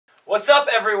What's up,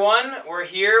 everyone? We're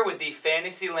here with the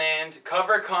Fantasyland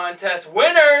cover contest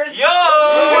winners! Yo!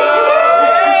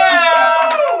 Yeah!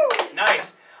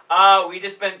 Nice. We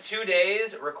just spent 2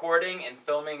 days recording and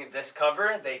filming this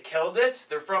cover. They killed it.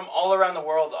 They're from all around the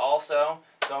world also.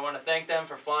 So I want to thank them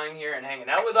for flying here and hanging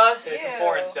out with us. Say some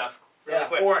foreign stuff. Really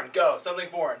quick. Foreign. Go. Something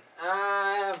foreign.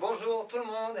 Bonjour tout le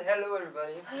monde. Hello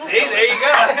everybody. See? There you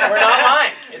go. We're not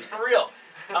lying. It's for real.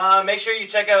 Make sure you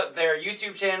check out their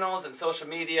YouTube channels and social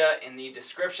media in the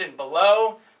description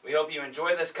below. We hope you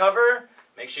enjoy this cover.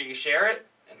 Make sure you share it.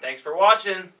 And thanks for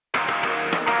watching.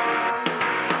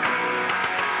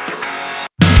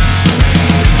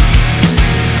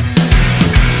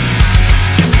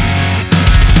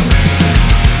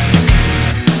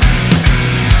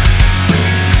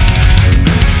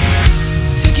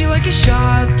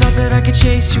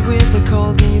 Chase you with a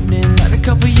cold evening. Let a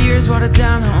couple years water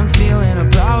down how I'm feeling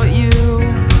about you.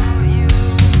 And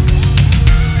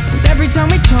every time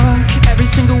we talk, every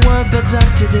single word builds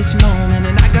up to this moment.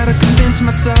 And I gotta convince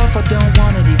myself I don't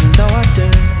want it even though I do.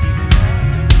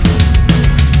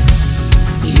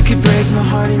 You could break my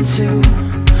heart in two,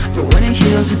 but when it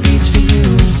heals it beats for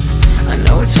you. I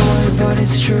know it's hard but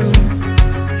it's true.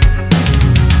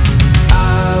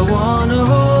 I wanna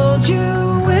hold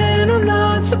you when I'm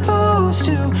not supposed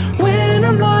to, when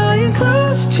I'm lying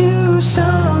close to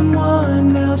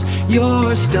someone else.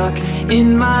 You're stuck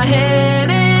in my head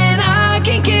and I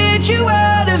can't get you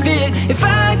out of it. If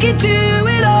I could do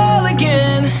it all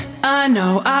again, I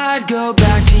know I'd go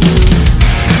back to you.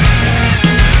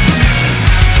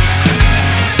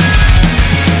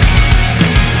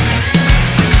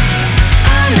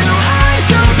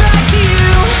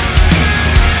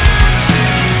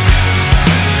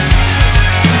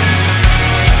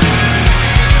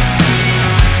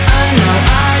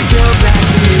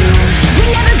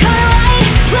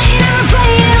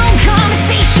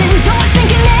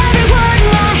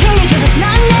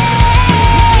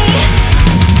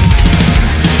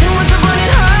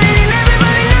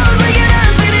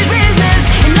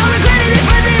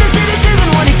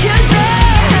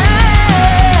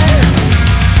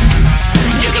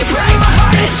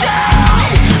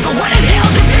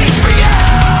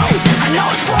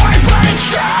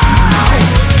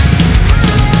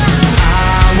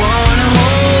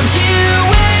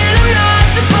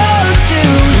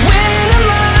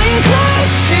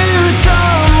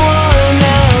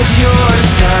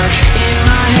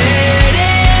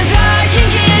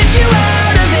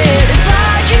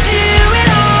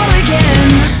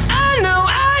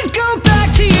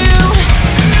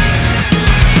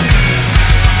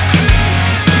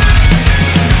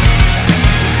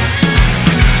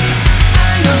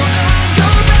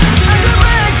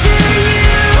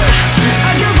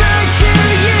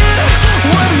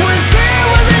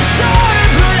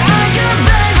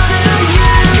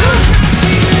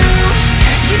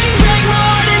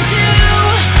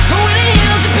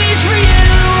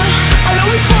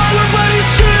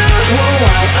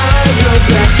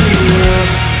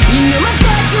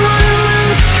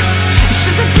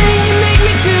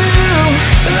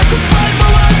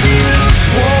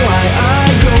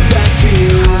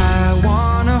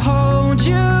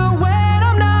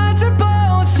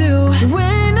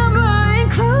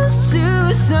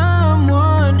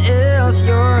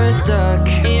 Stuck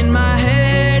in my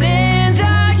head and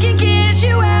I can't get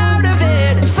you out of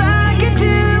it. If I could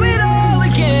do it all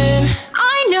again,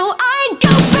 I know I'd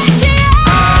go back to you.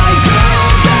 I'd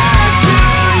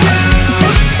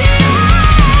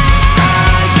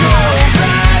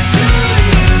go back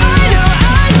to you. I'd go back to you. I know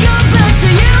I'd go back to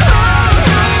you.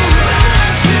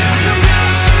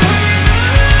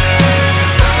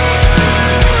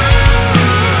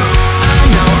 I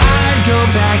know I'd go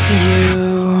back to you.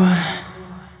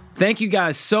 Thank you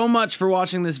guys so much for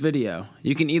watching this video.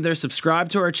 You can either subscribe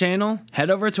to our channel, head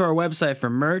over to our website for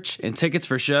merch and tickets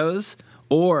for shows,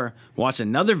 or watch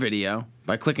another video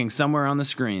by clicking somewhere on the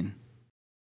screen.